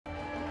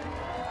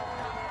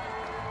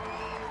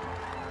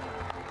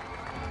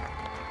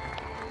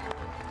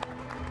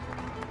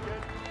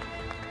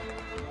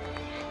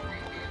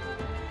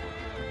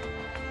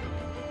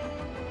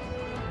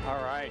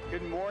right,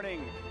 good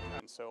morning,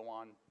 and so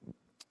on.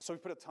 So we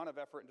put a ton of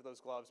effort into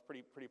those gloves,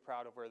 pretty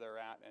proud of where they're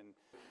at. And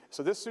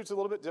so this suit's a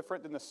little bit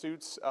different than the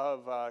suits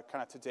of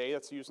kind of today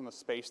that's used on the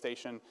space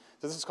station.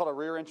 So this is called a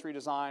rear entry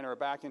design or a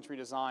back entry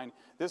design.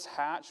 This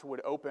hatch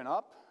would open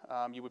up.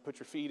 You would put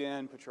your feet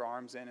in, put your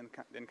arms in, and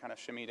then kind of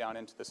shimmy down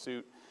into the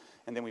suit,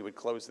 and then we would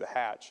close the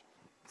hatch.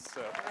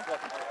 So.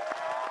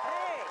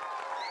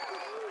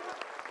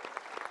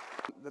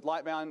 The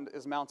light band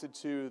is mounted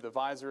to the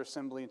visor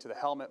assembly and to the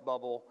helmet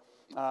bubble.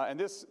 And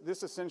this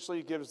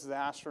essentially gives the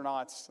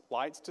astronauts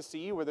lights to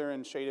see where they're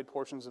in shaded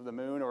portions of the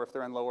moon or if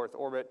they're in low Earth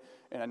orbit.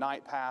 In a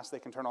night pass, they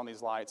can turn on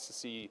these lights to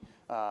see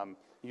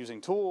using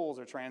tools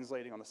or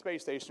translating on the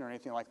space station or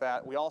anything like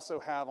that. We also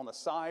have on the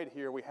side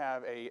here, we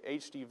have a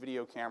HD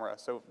video camera.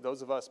 So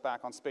those of us back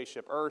on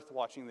Spaceship Earth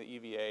watching the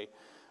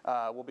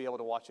EVA will be able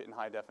to watch it in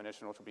high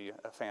definition, which will be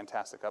a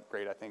fantastic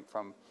upgrade, I think,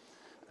 from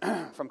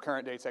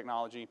current day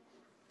technology.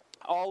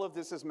 All of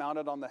this is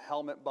mounted on the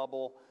helmet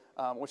bubble,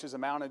 which is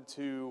mounted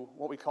to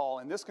what we call,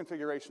 in this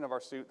configuration of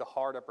our suit, the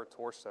hard upper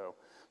torso.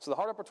 So the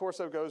hard upper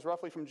torso goes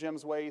roughly from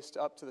Jim's waist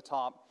up to the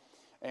top.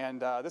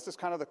 And this is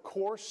kind of the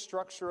core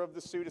structure of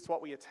the suit. It's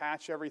what we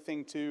attach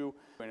everything to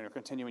and are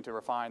continuing to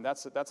refine.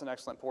 That's an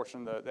excellent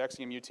portion. The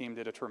XEMU team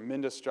did a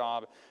tremendous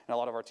job, and a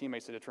lot of our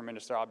teammates did a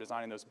tremendous job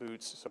designing those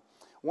boots. So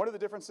one of the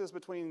differences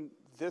between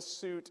this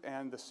suit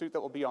and the suit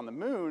that will be on the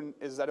moon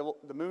is that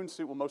the moon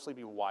suit will mostly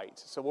be white.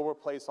 So we'll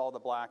replace all the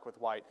black with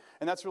white.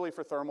 And that's really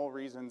for thermal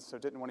reasons, so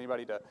didn't want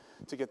anybody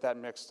to get that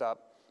mixed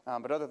up.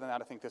 But other than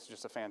that, I think this is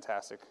just a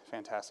fantastic,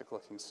 fantastic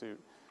looking suit.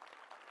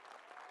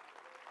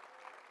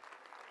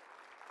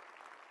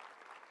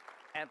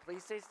 And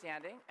please stay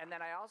standing. And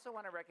then I also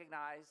want to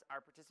recognize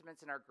our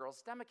participants in our Girls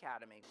STEM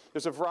Academy.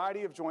 There's a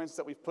variety of joints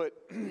that we've put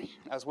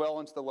as well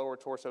into the lower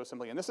torso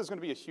assembly. And this is going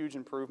to be a huge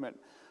improvement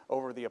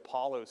over the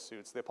Apollo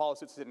suits. The Apollo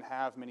suits didn't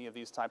have many of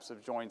these types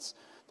of joints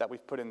that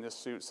we've put in this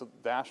suit. So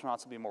the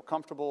astronauts will be more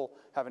comfortable,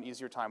 have an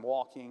easier time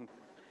walking.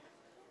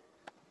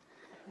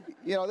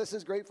 You know, this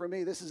is great for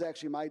me. This is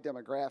actually my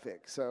demographic.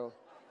 So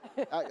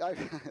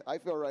I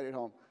feel right at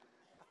home.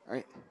 All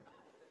right.